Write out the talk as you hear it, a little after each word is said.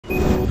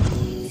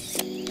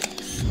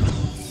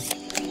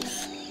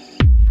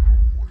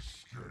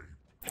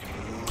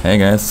Hey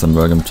guys, and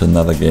welcome to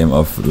another game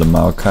of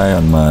Maokai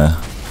on my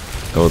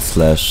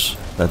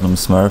Gold/Platinum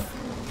Smurf.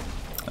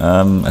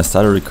 I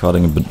started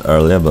recording a bit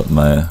earlier, but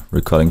my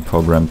recording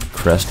program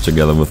crashed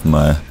together with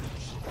my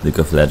League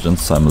of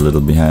Legends, so I'm a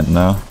little behind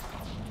now.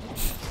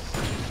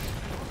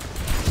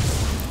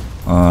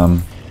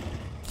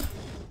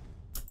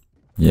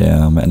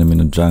 Yeah, my enemy in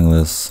the jungle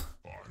is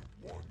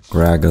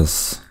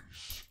Gragas.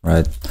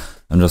 Right,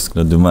 I'm just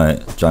gonna do my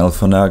jungle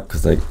for now,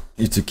 because I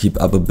need to keep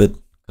up a bit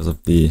because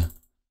of the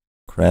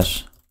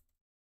crash.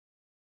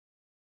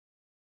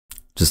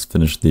 Just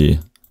finished the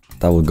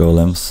double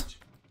golems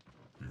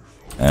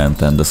and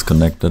then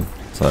disconnected,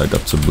 so I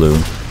got to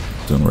blue,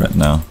 doing red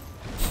now.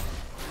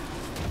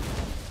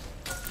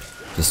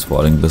 Just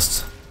warding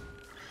this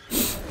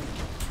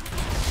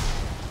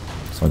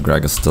so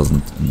Gragas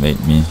doesn't invade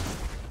me.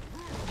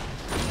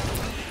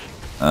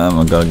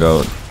 I'm gonna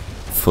go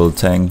full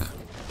tank,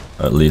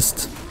 or at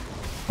least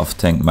off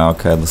tank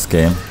Maokai this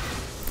game.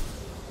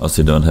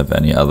 Also, don't have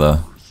any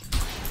other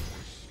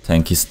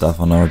tanky stuff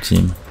on our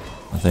team,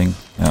 I think.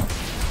 Yeah.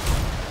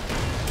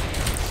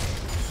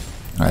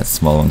 Alright,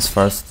 small ones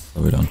first,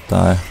 so we don't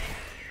die.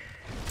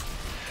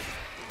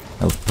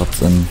 Health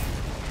pops in.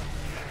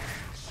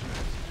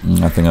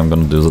 I think I'm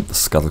gonna do the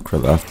Scuttle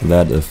Crab after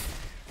that if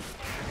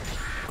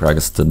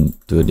Gragas didn't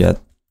do it yet.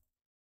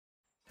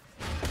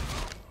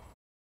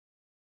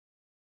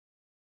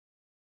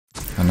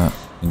 Gonna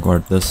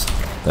guard this.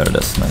 There it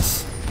is,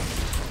 nice.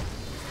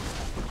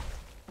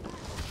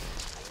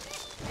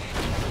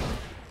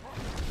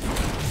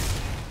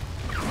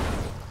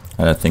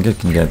 And I think I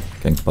can get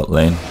ganked bot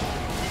lane.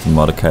 Some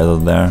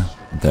Maokai there.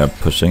 They're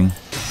pushing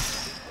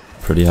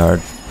pretty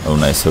hard. Oh,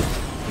 nice hook.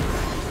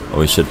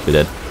 Oh, he should be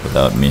dead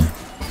without me.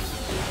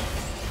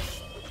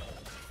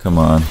 Come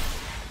on.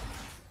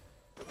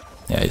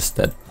 Yeah, he's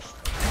dead.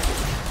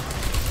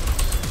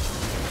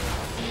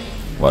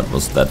 What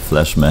was that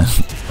flash, man?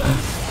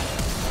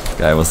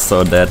 Guy was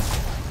so dead.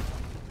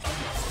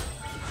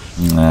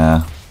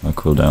 Nah, no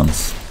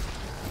cooldowns.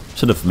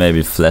 Should have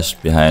maybe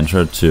flashed behind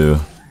her to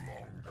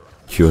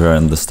cue her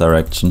in this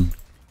direction.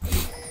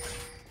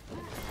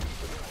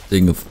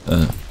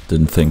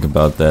 Didn't think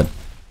about that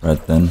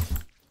right then.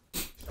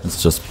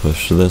 Let's just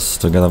push this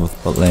together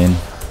with bot lane.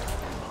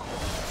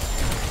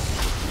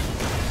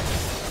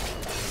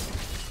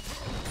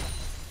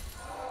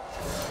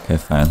 Okay,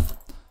 fine.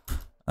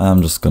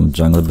 I'm just gonna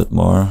jungle a bit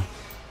more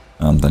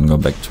and then go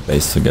back to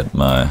base to get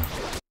my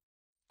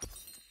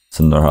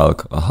Cinder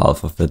Hulk, or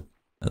half of it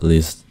at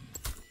least.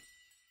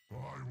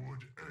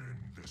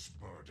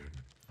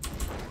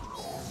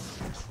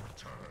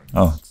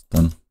 Oh, it's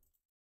done.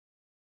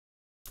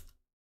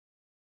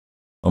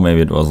 Or maybe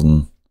it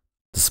wasn't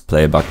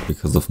display bug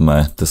because of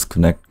my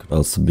disconnect, could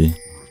also be.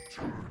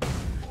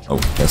 Oh,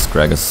 there's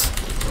Gragas.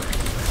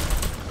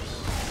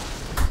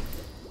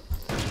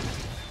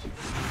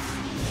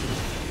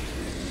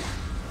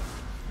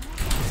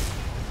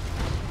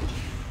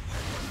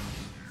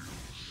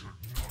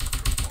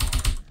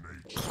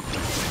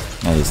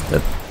 Yeah, he's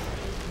dead.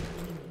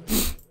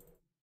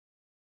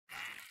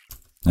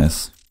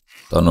 Nice.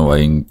 Don't know why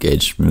he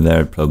engaged me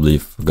there, probably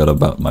forgot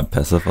about my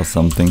passive or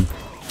something.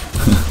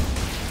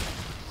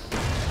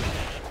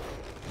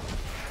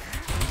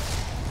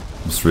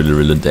 It's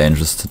really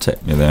dangerous to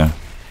take me there.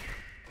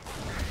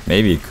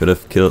 Maybe he could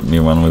have killed me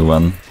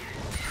 1v1,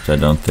 which I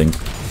don't think,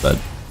 but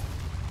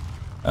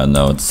I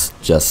know it's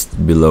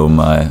just below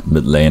my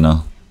mid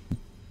laner.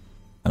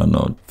 I don't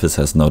know, Fizz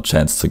has no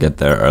chance to get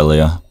there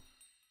earlier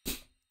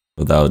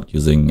without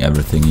using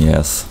everything he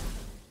has.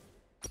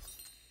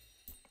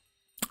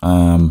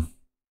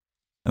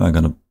 Am I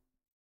gonna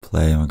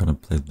play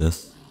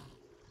this?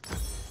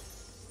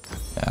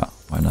 Yeah,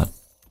 why not?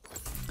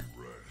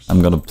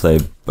 I'm gonna play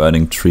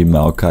Burning Tree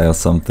Maokai or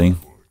something.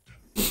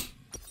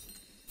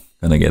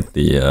 Gonna get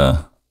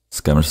the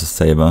Skirmisher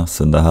Saber,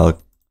 Cinder Hulk,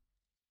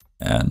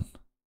 and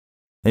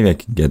maybe I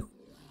can get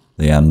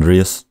the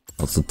Andreas,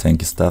 also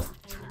tanky stuff.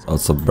 It's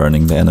also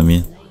burning the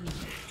enemy.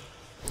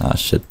 Ah,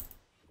 shit.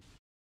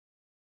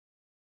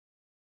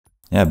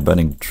 Yeah,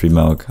 Burning Tree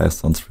Maokai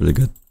sounds really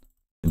good.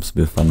 Seems to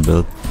be a fun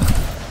build.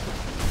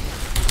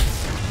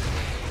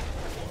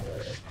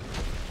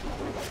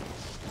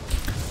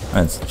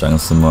 Alright, let's jungle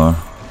some more.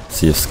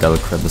 See if Scuttle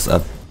Crab is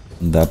up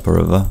in the upper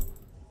river.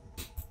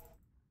 I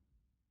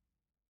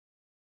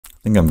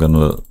think I'm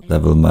gonna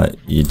level my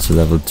E to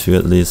level 2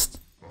 at least,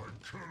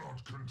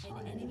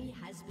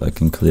 so I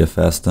can clear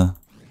faster.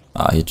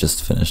 Ah, he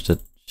just finished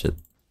it. Shit.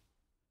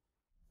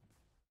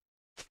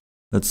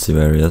 Let's see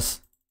where he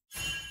is.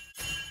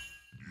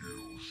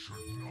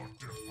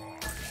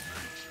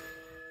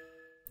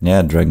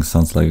 Yeah, dragon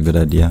sounds like a good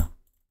idea.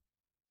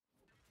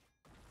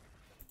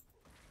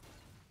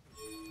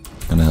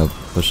 Gonna help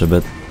push a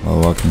bit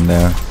while walking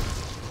there.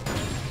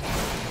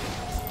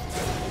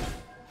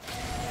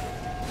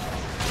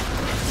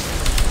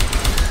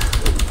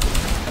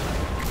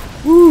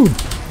 Woo!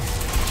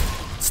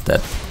 It's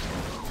dead.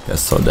 Guy's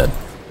so dead.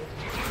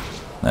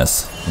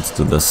 Nice. Let's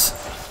do this.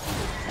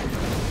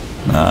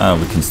 Nah,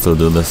 we can still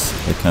do this.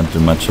 I can't do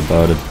much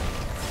about it.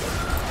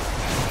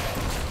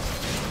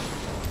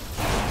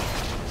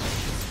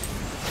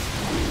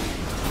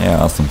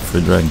 Yeah, awesome,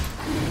 free dragon.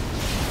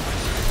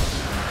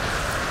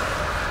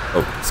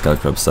 Oh,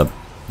 Skullcrab's up.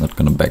 Not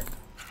gonna back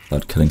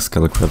without killing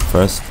Skullcrab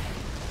first.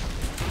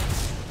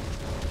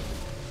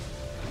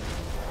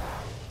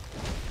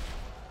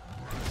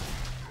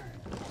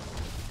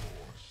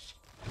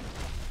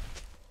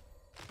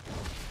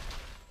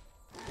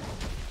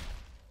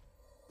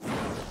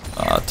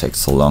 Ah, it takes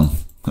so long.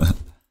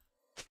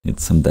 Need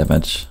some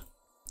damage.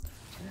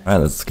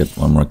 Alright, let's get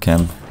one more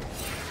camp.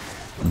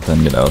 And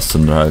then get our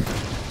Syndrag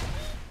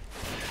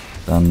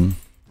done.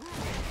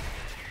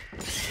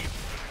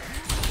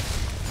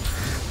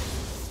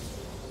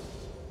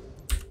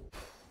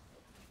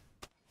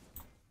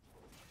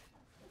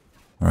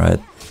 Alright.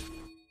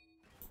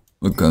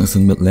 We're going to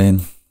mid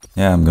lane.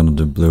 Yeah, I'm gonna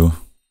do blue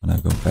when I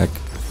go back.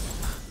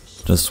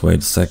 Just wait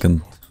a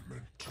second.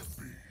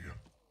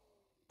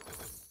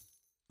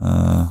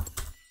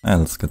 Yeah,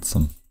 let's get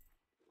some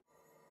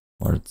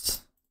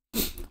wards.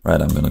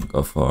 Right, I'm gonna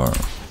go for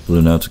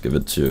blue now to give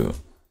it to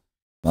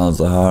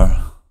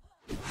Malzahar.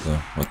 So,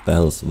 what the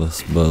hell is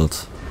this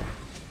build?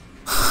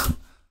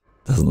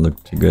 Doesn't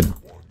look too good.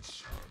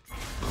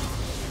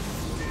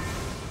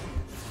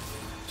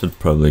 Should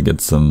probably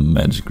get some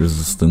magic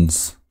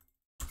resistance.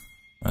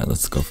 Right,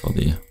 let's go for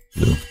the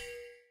blue.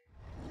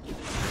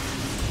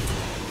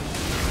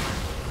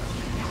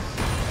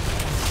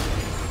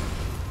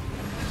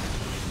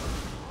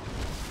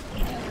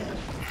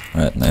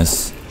 Right,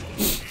 nice.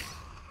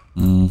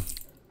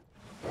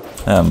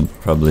 I'm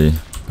probably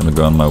gonna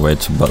go on my way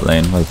to bot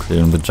lane while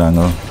clearing the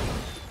jungle.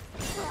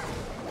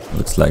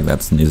 Looks like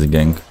that's an easy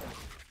gank.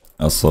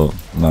 Also,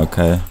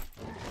 Maokai.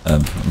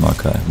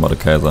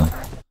 Mordekaiser.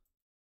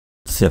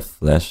 Does he have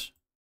flash?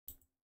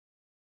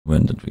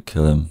 When did we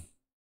kill him?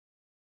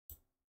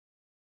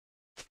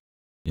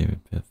 Maybe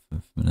 5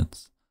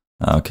 minutes.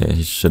 Ah, okay,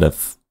 he should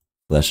have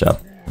flash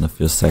up in a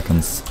few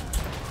seconds.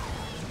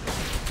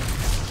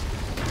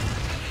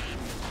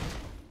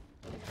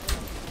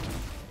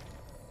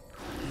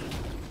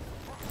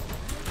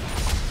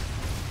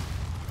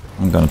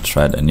 I'm gonna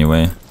try it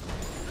anyway.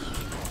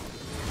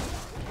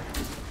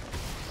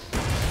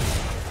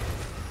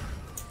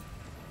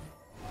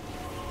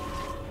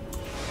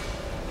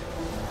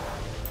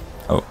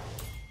 Oh,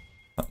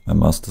 my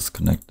mouse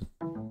disconnected.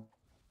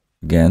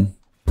 Again?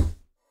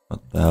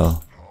 What the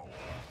hell?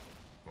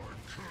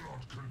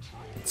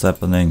 What's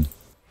happening?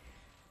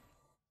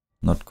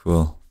 Not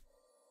cool.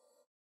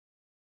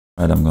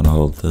 Right, I'm gonna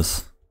hold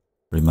this.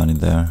 Free money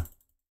there.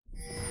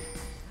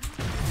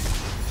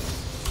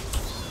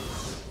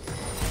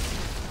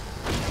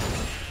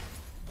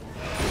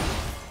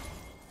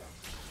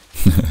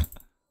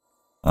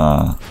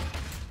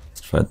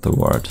 Let's try the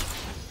ward.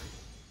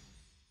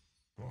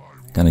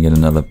 Gonna get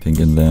another pink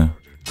in there.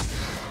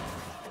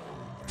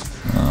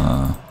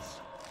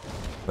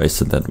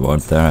 Wasted that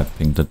ward there, I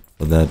pinged it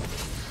for that.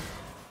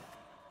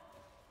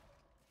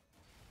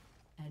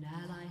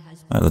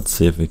 Alright, let's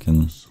see if we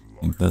can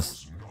ping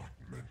this.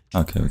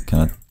 Okay, we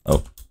cannot.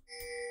 Oh.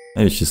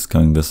 Maybe she's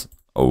coming this.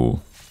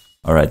 Oh.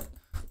 Alright.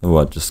 The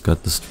ward just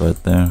got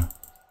destroyed there.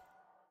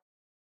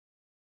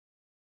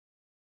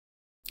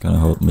 Gonna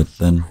hold mid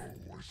then.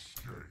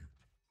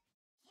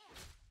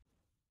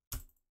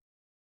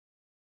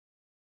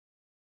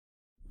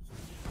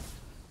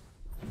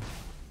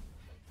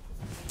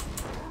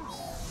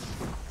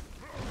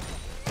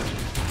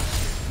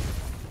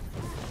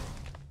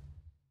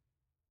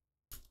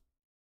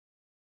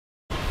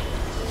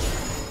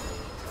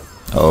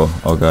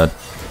 Oh god.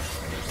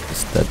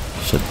 Is that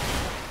shit?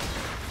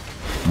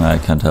 No, I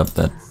can't help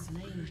that.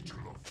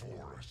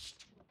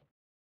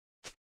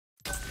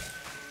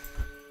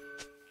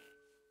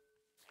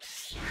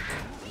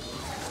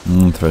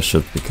 Thresh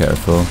should be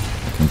careful.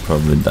 I can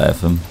probably dive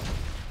him.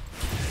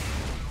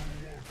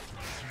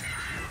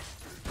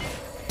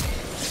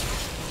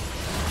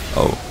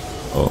 Oh.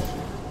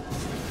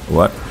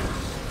 What?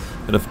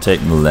 Could have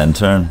taken the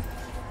lantern.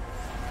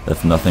 They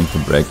have nothing to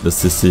break the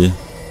sissy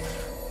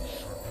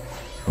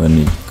when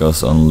he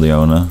goes on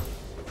Leona.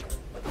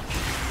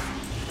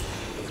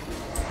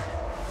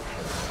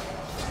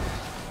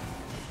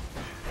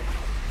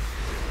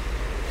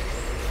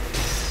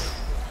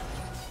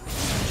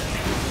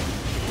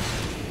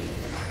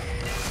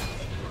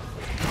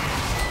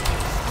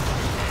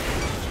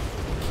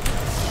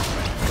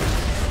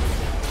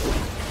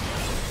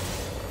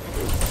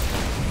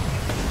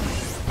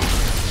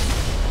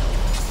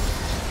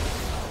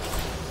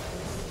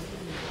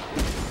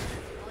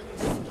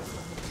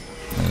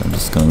 I'm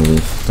just gonna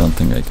leave. Don't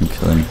think I can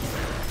kill him.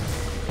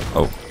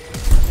 Oh.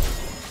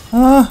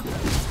 Ah!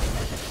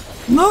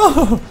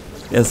 No!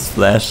 Yes,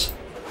 flash.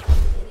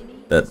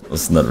 That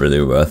was not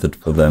really worth it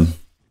for them.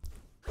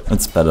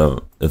 It's better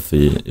if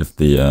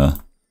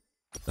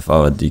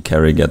our D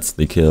carry gets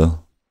the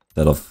kill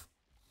instead of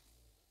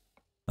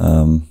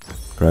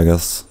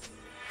Gragas.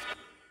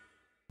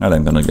 Alright,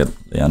 I'm gonna get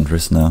the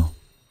Andres now.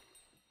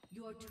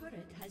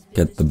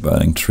 Get the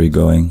burning tree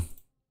going.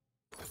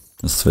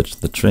 Let's switch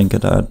the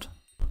trinket out.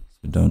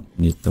 We don't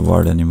need the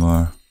ward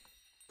anymore.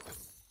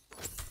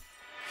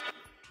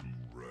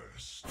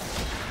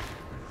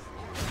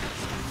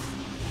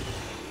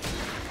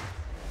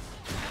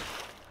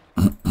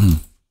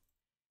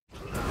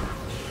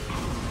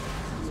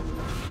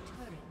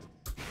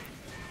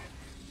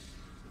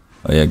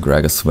 Oh yeah,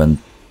 Gragas went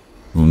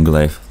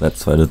Moonglaive,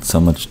 that's why it did so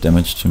much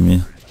damage to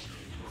me.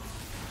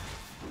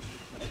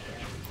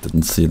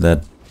 Didn't see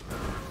that.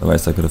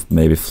 Otherwise I could have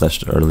maybe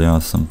flashed earlier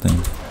or something.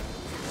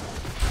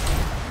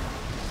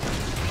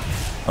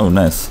 Oh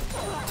nice.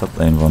 Top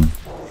lane one. I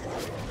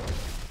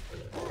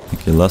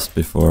think he lost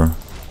before.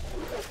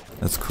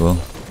 That's cool.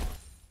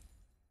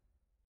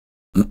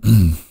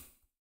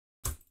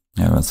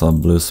 Yeah, I saw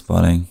blue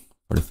spawning.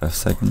 45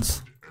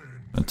 seconds.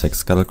 I'm gonna take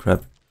Scuttle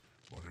Crab.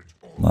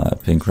 My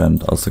pink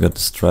rand also got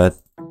destroyed.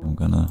 I'm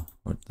gonna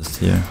ward this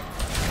here.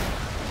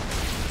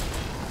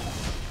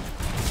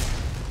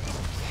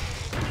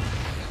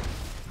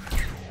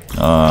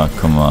 Oh,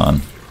 come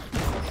on.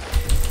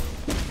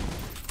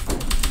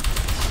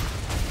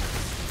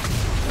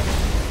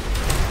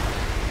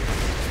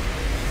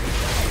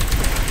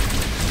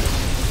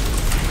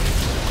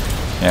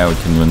 Yeah, we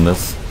can win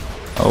this.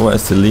 Oh, why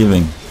is he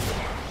leaving?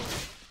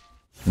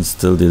 Can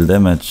still deal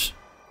damage.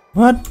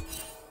 What?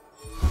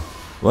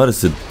 What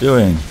is it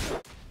doing?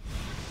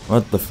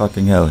 What the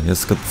fucking hell?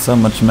 He's got so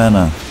much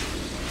mana.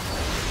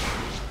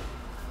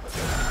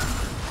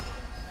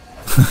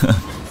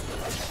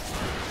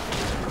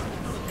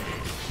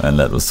 And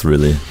that was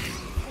really...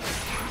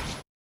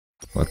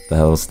 What the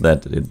hell was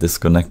that? Did it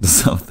disconnect or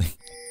something?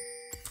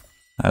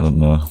 I don't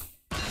know.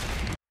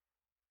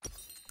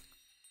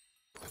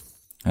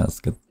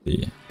 Let's get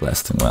the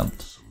blasting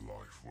wand.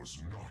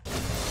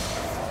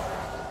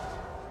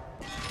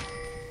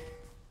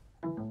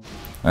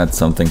 Alright,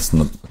 something's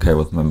not okay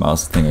with my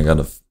mouse thing. I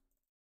gotta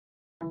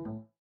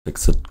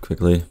fix it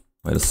quickly.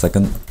 Wait a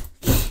second.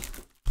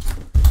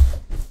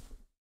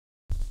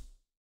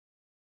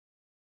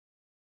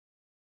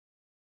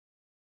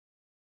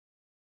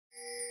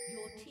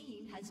 Your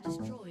team has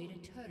destroyed a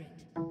turret.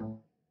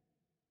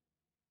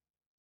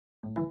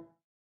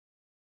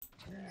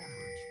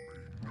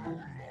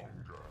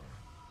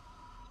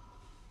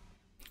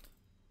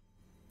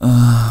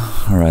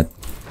 Alright.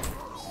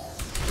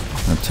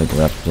 I'll take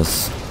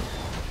Raptors.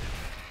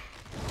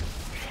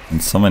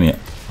 And so many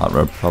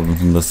hardware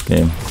problems in this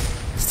game.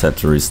 Just had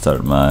to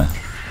restart my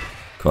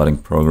recording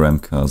program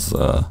because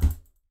my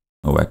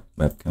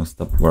webcam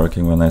stopped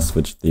working when I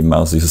switched the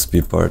mouse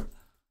USB port.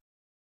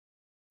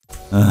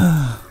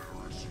 But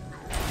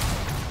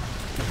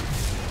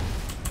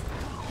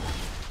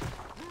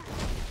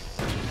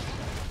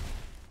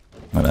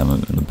I'm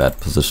in a bad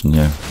position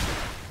here.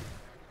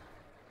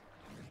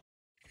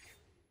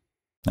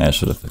 I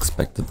should have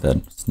expected that.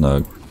 It's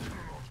no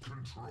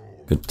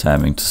good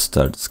timing to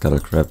start Scuttle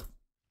Crab.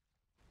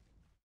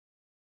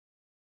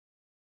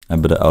 I'm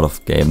a bit out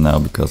of game now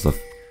because of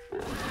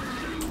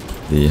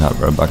the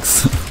hardware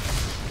bugs.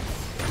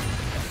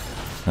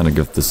 I'm gonna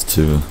give this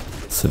too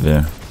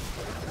severe.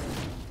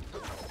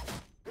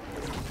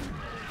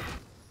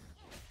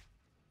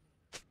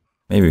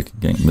 Maybe we can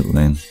gank mid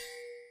lane.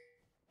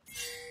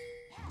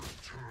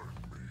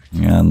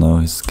 Yeah, no,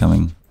 he's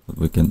coming, but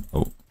we can...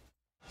 Oh.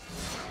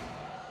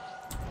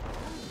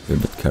 Be a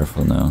bit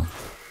careful now.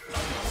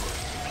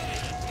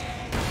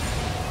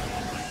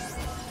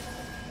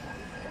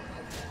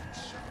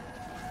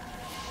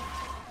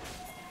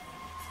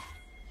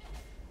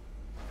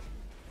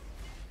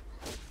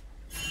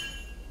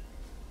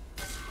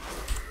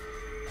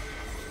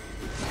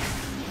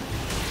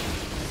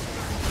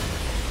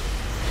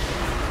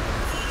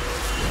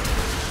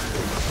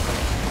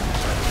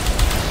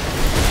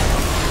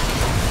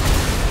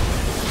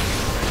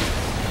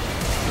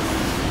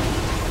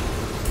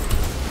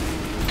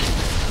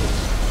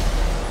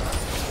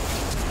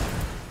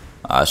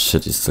 Ah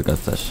shit, he still got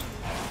flash.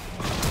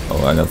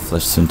 Oh, I got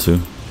flash soon too.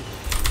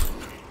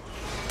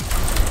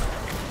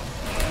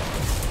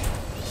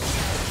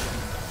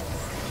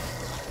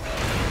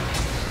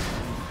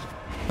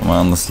 Come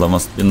on, the slow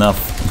must be enough.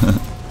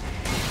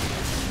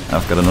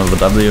 I've got another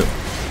W.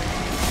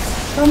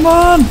 Come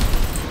on!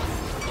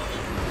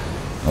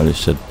 Holy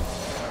shit.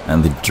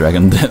 And the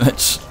dragon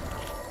damage.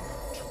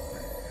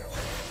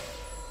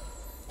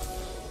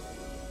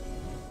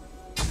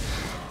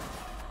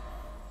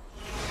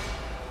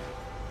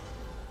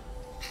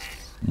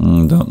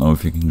 Don't know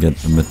if you can get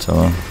the mid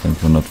tower. I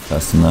think we're not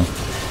fast enough.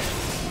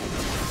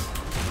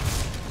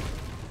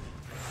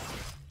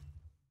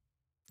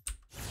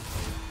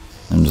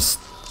 I'm just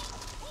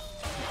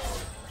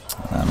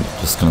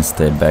gonna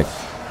stay back.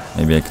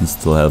 Maybe I can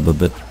still help a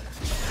bit.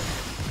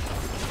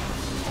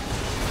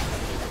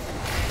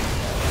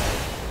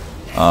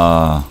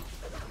 Ah,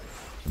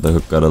 the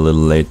hook got a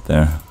little late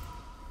there.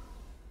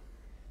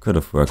 Could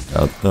have worked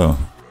out though.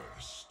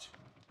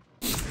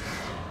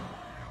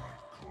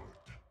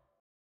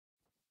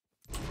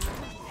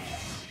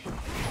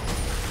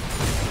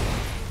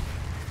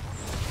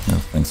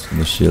 Thanks for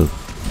the shield.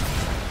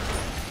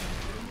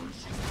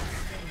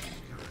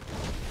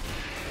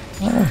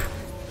 Oh.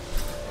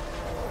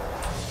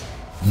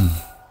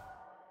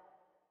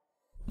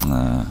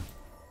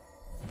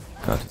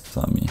 God, he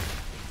saw me.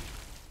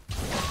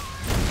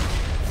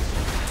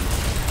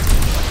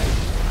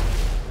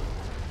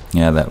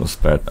 Yeah, that was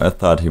bad. I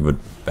thought he would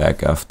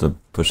back after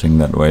pushing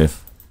that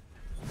wave.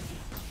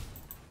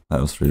 That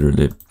was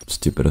really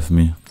stupid of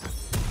me.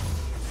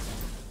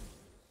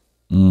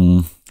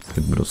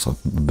 Get rid of some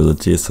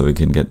ability so we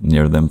can get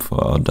near them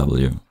for our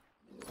W.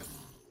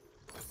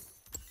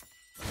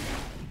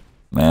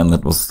 Man,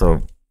 that was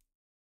so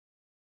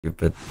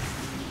stupid.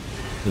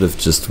 Should have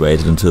just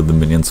waited until the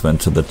minions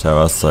went to the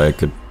tower so I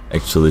could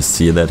actually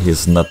see that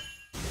he's not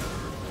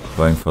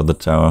going for the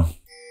tower.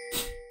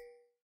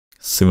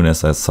 As soon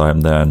as I saw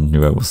him there, I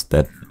knew I was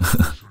dead.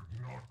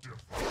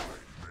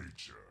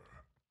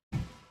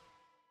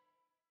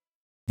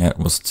 Yeah, it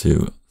was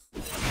too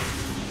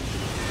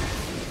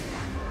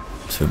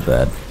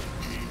bad.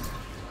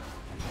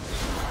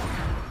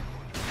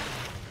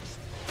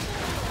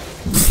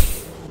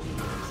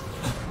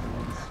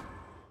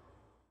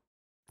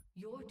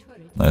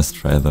 Nice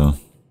try though.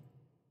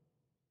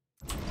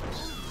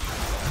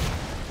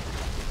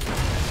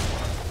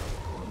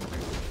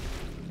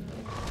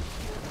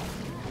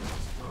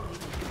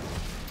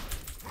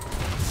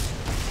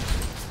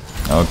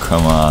 Oh,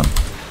 come on.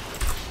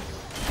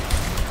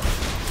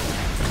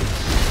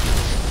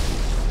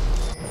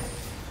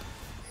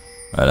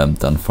 Right, I'm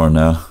done for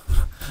now.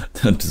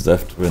 Don't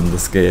deserve to win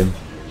this game.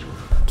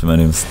 Too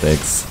many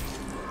mistakes.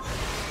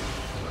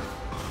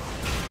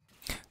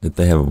 Did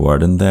they have a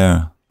ward in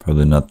there?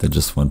 Probably not, they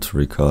just want to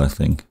recall, I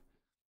think.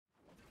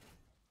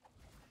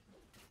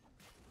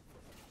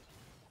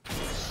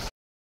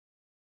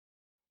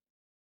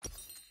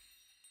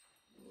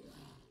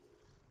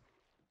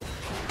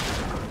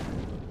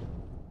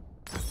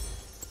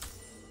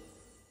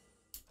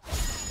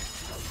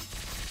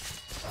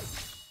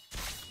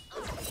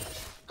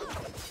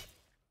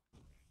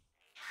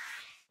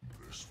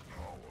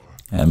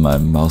 And my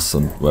mouse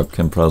and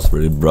webcam pros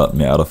really brought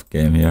me out of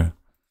game here.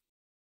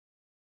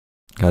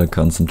 Gotta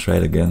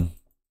concentrate again.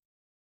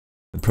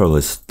 They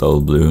probably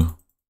stole blue.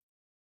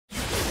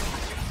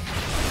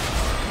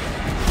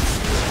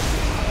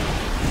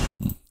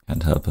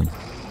 Can't help him.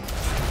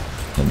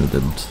 And we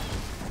didn't.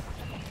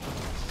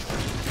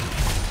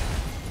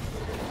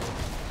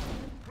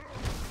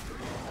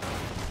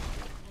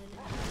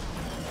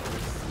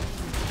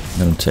 I'm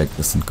gonna check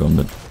this and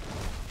combat.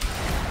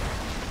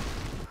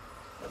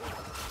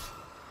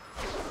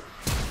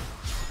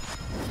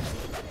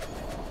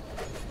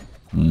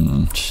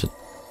 Shit.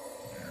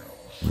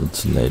 A little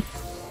too late.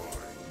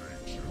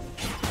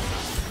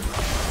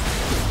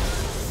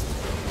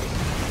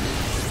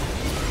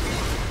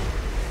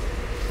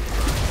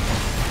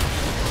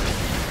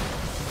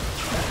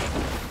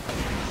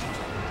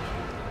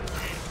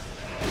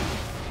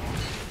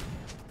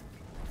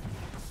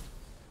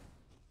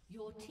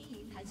 Your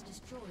team has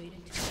destroyed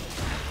a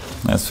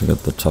turret. Nice, we got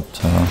the top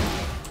tower.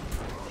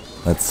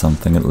 That's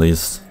something at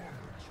least.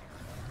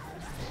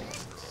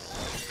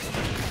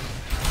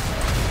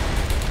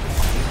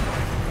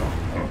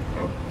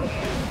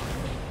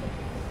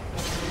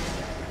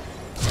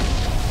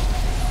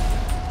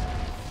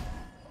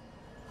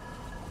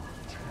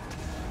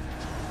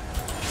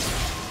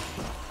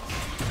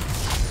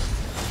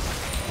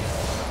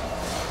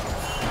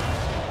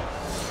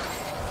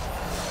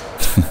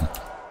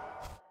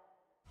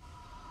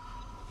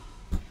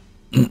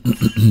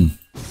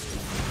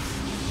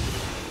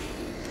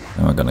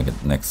 Then we're gonna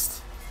get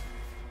next.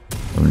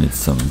 We need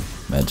some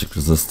magic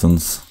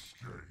resistance.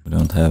 We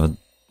don't have it.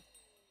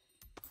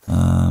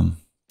 I'm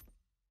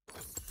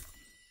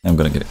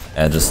gonna get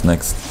edges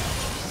next.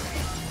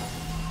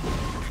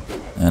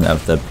 And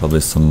after that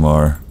probably some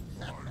more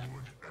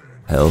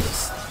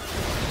health.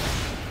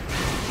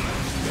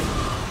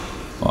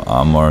 Or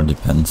armor,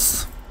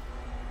 depends.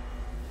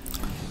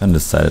 Can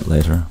decide it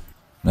later.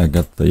 I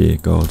got the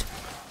gold.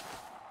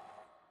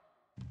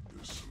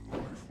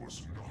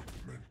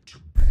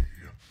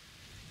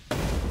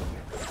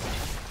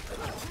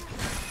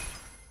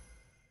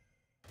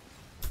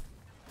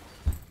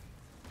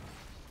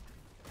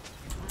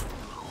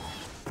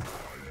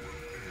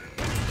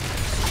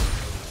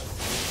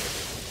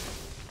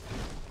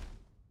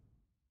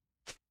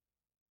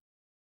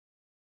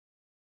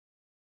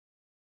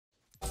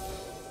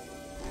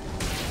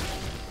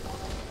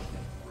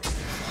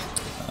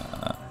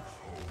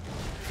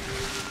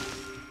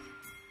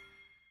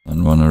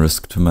 Don't wanna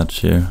risk too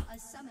much here.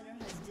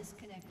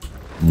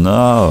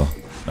 No!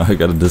 I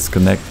gotta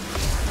disconnect.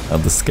 Oh,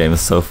 this game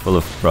is so full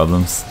of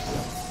problems.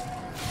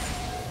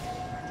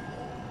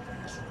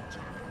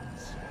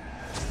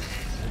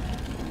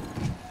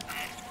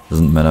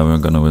 Doesn't matter, we're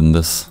gonna win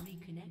this.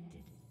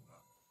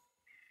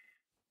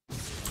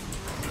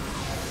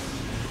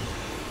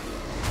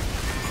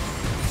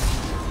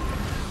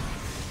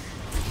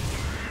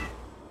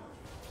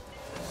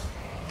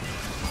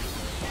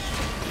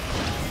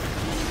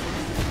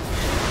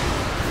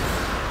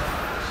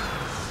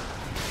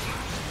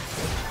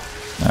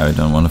 We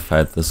don't want to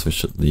fight this, we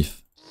should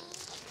leave.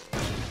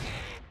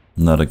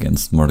 Not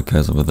against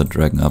Mordekaiser with a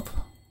dragon up.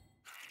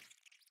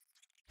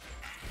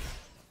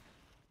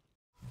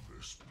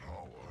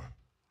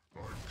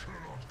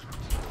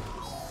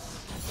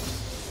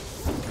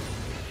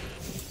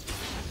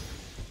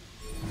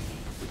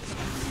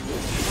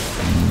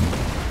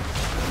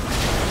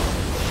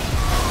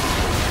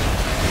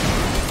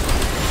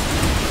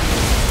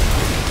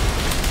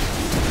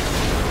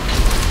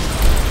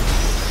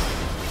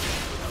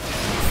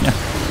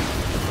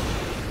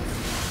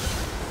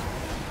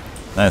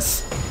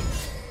 Nice.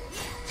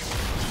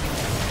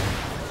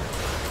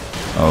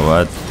 Oh,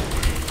 what?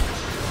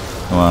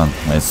 Come on,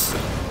 nice.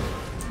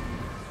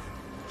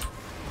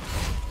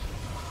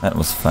 That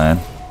was fine.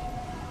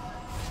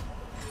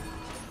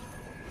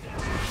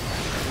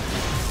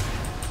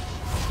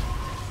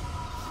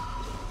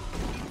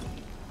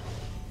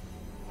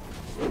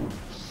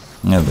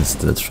 Yeah, they're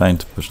still trying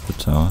to push the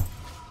tower.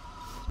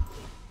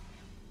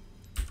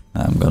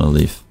 I'm gonna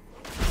leave.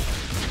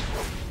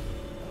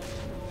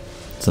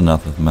 It's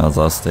enough if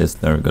Malzahar stays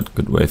there. We got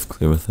good wave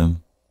clear with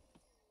him.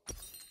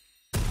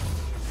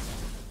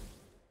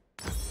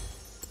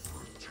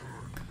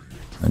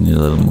 I need a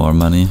little more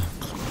money.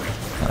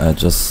 I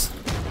just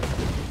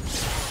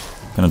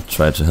gonna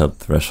try to help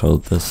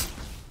threshold this.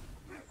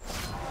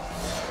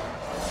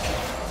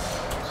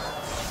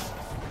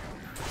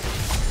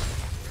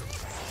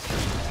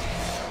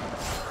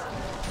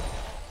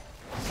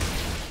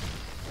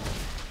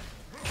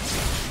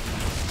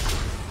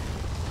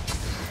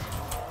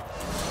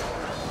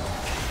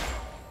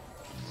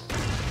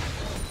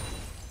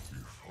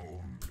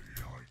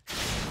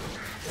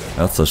 I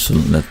also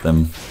shouldn't let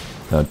them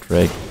hurt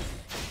Drake.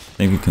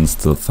 I think we can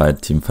still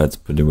fight team fights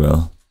pretty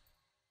well.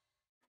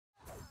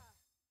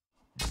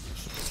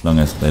 As long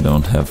as they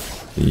don't have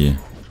the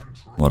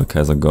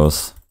Mordekaiser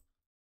goes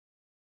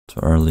too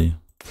early.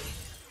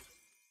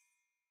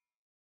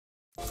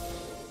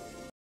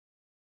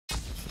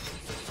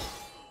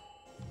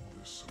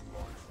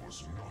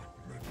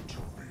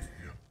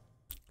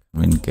 Can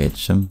we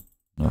engage him?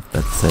 No, if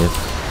that's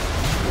safe.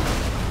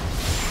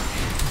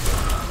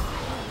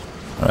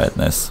 Alright,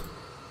 nice.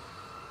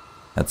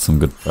 Had some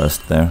good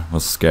burst there.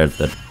 Was scared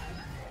that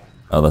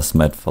others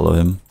might follow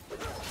him.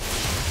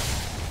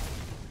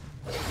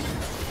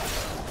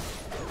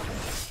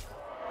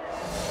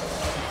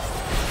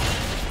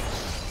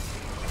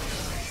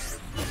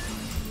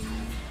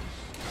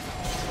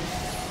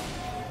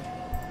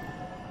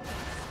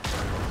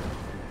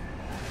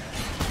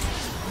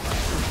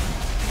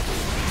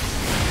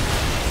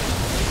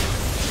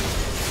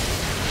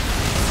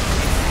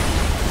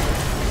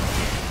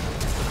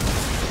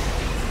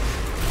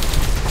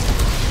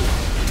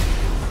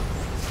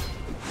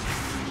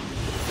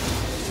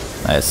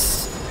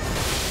 Nice.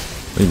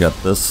 We got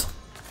this.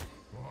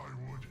 I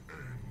would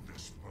end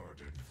this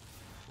burden,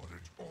 but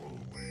it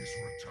always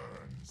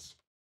returns.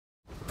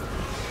 I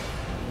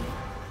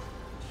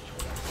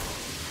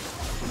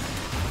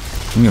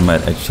think we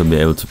might actually be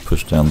able to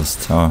push down this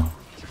tower.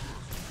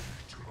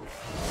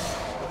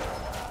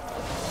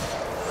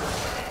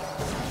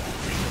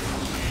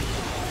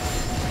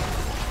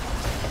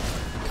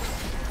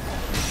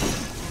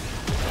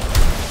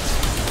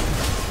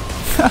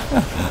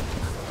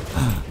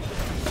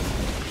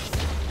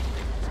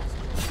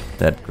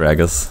 Dead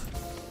Gragas.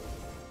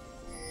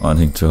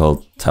 Wanting to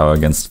hold tower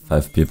against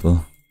 5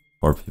 people.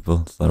 4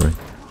 people, sorry.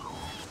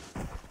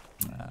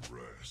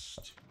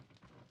 Rest.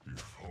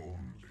 If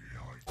only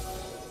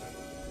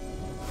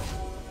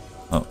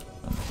I Oh,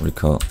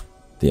 recall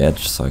the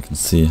edge so I can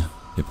see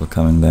people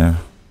coming there.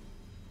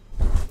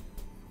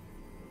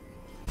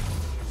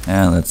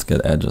 And let's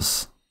get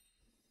edges.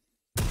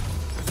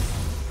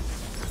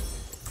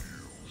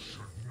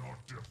 should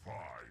not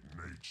defy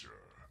nature.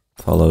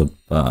 Followed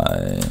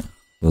by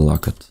the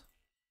locket.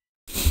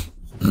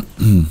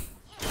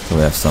 So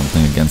we have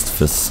something against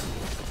Fizz.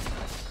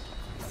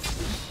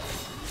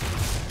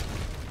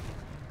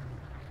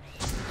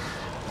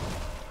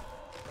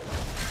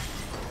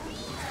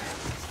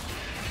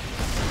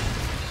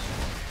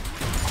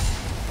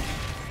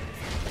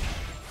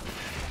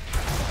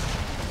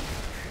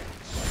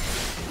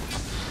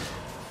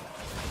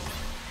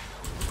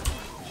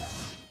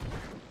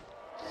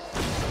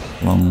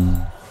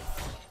 Long.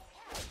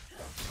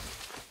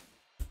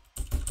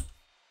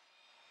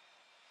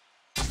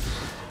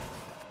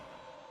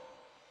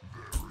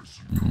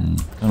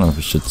 I don't know if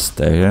we should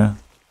stay here.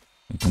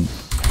 We can.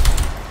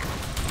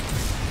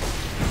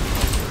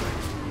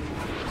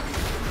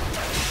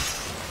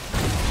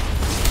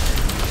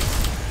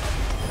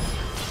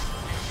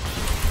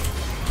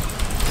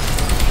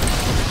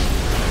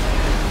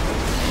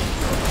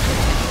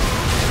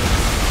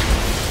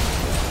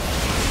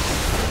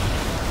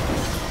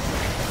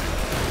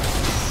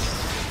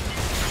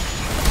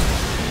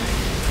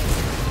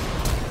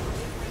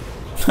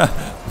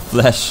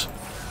 Flash.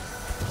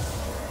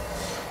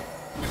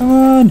 Come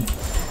on!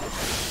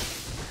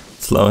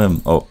 Slow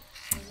him. Oh.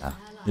 Yeah,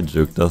 he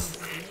juked us.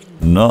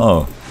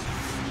 No!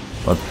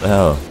 What the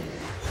hell?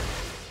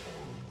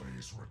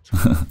 Always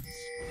returns.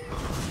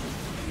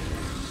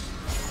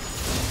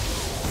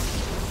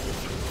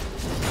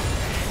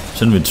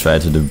 Shouldn't we try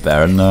to do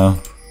Baron now?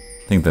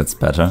 I think that's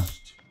better.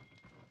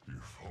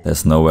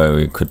 There's no way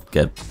we could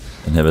get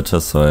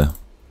inhibitors, so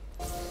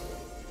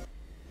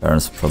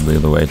Baron's probably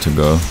the way to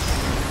go.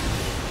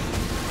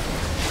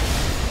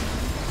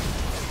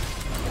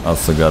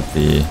 Also got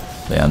the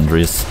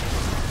Leandries,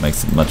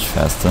 makes it much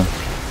faster.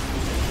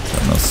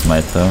 Got no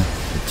smite though,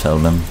 to tell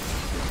them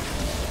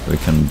we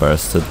can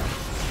burst it.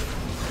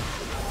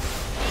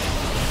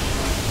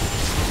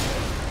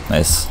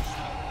 Nice.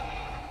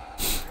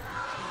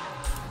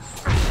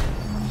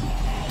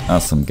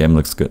 Awesome, game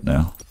looks good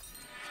now.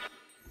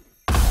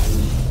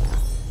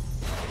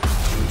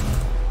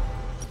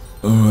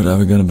 Oh, what are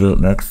we gonna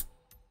build next?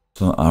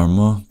 Some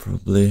armor,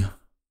 probably.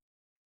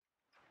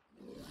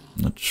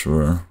 Not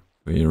sure.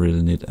 We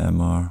really need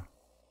armor.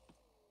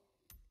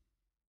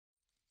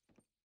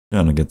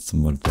 Gonna get some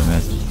more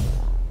damage.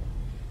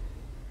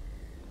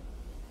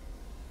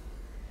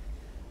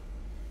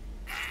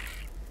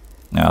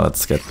 Now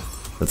let's get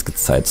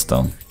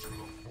Sidestone.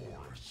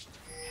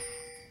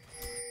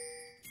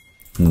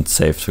 Not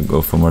safe to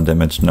go for more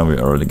damage. Now we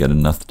already get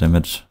enough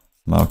damage.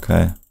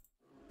 Maokai.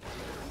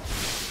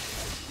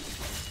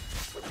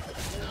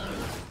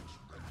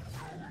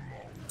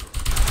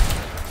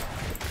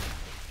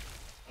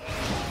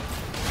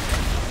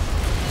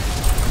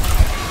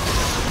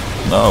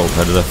 No,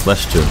 where did I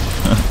flash to?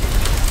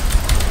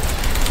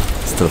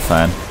 Still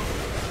fine.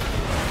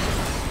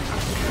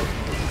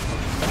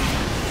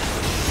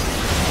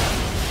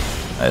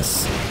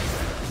 Nice.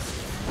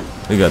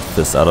 We got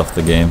this out of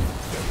the game.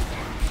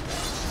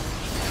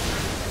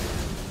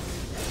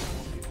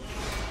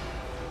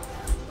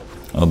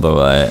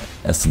 Although I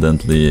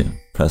accidentally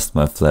pressed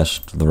my flash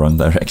to the wrong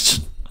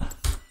direction.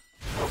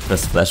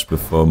 Press flash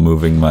before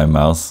moving my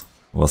mouse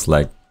was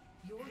like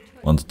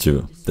 1 to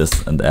 2,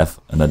 this and F,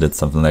 and I did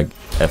something like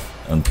F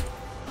and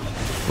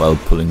while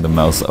pulling the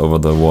mouse over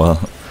the wall.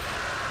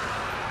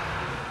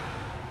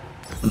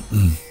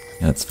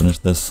 Yeah, let's finish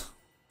this.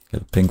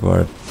 Get a pink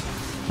ward.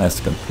 Nice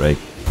to get break.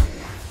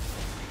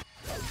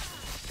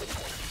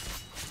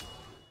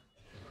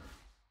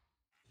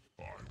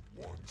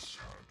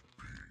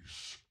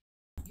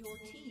 Your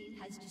team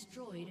has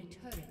destroyed a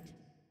turret.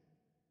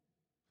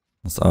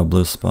 That's our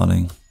blue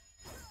spawning.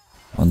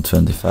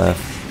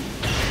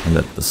 125. And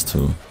let this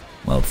to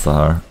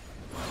Wildfire.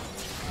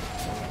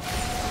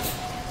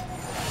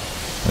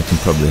 I can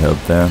probably help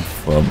there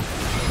before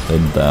they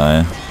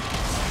die.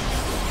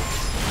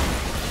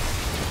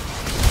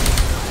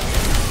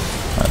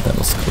 Alright, that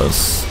was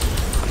close.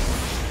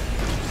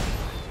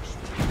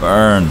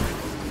 Burn!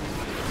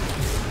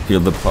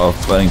 Feel the power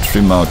of burning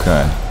tree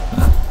Maokai.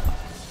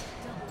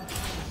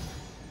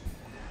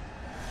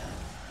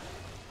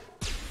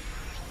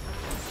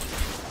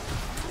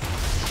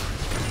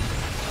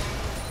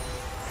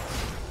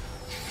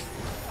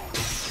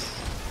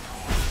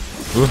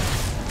 Ooh.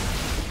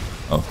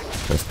 Oh,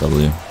 press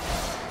W.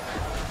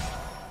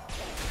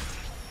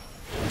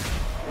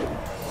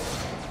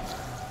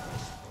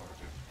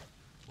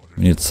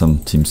 We need some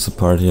team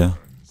support here.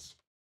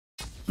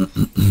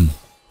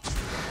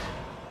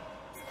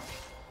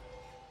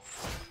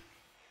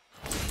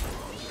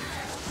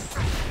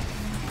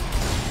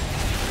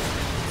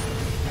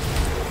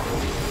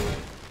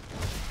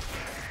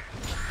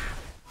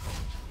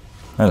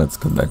 Alright, let's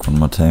go back one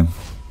more time.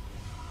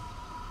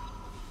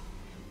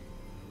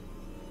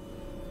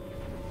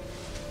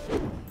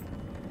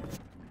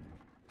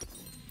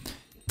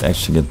 To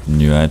actually get the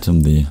new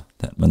item, the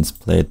Deadman's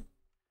Plate.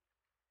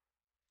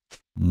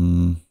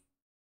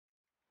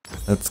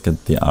 Let's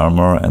get the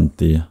armor and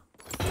the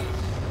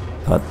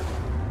pot.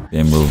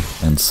 Game will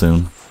end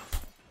soon.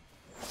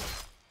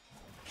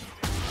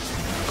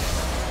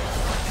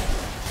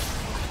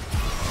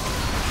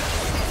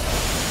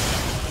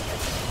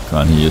 Come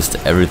on, he used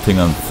everything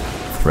on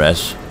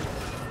Thresh.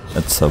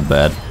 That's so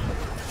bad.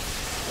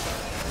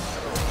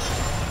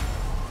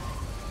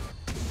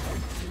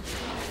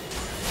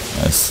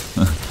 Nice.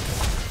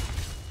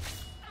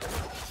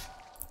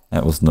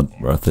 That was not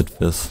worth it,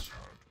 Fizz.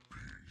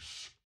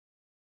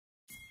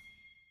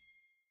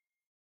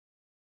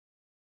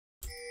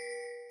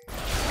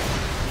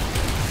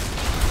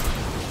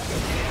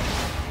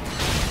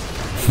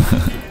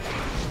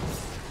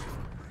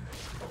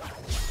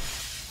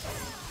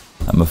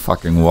 I'm a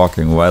fucking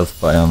walking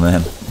wildfire,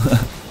 man.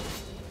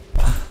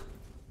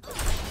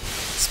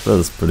 This build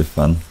is pretty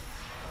fun.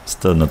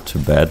 Still not too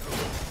bad.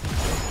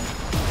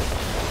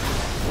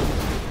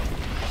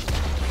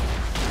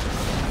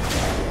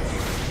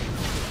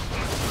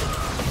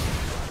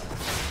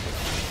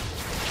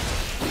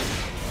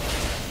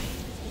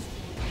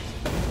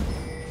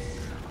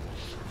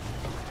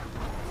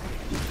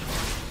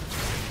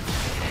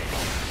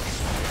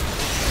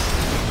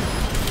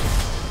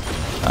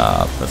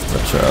 Ah,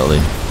 that's too early.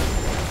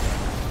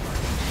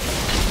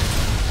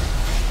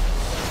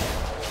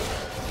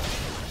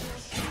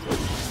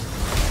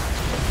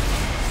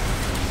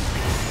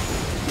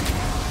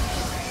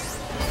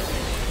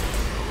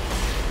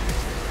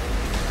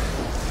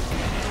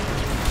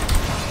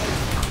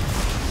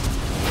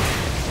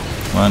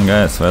 Come on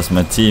guys, where's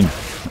my team?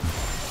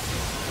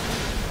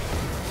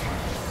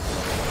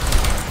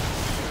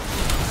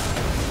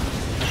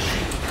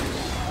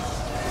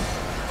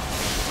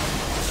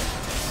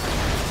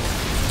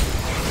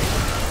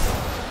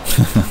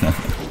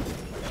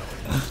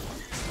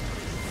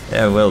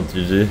 Yeah, well,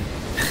 GG.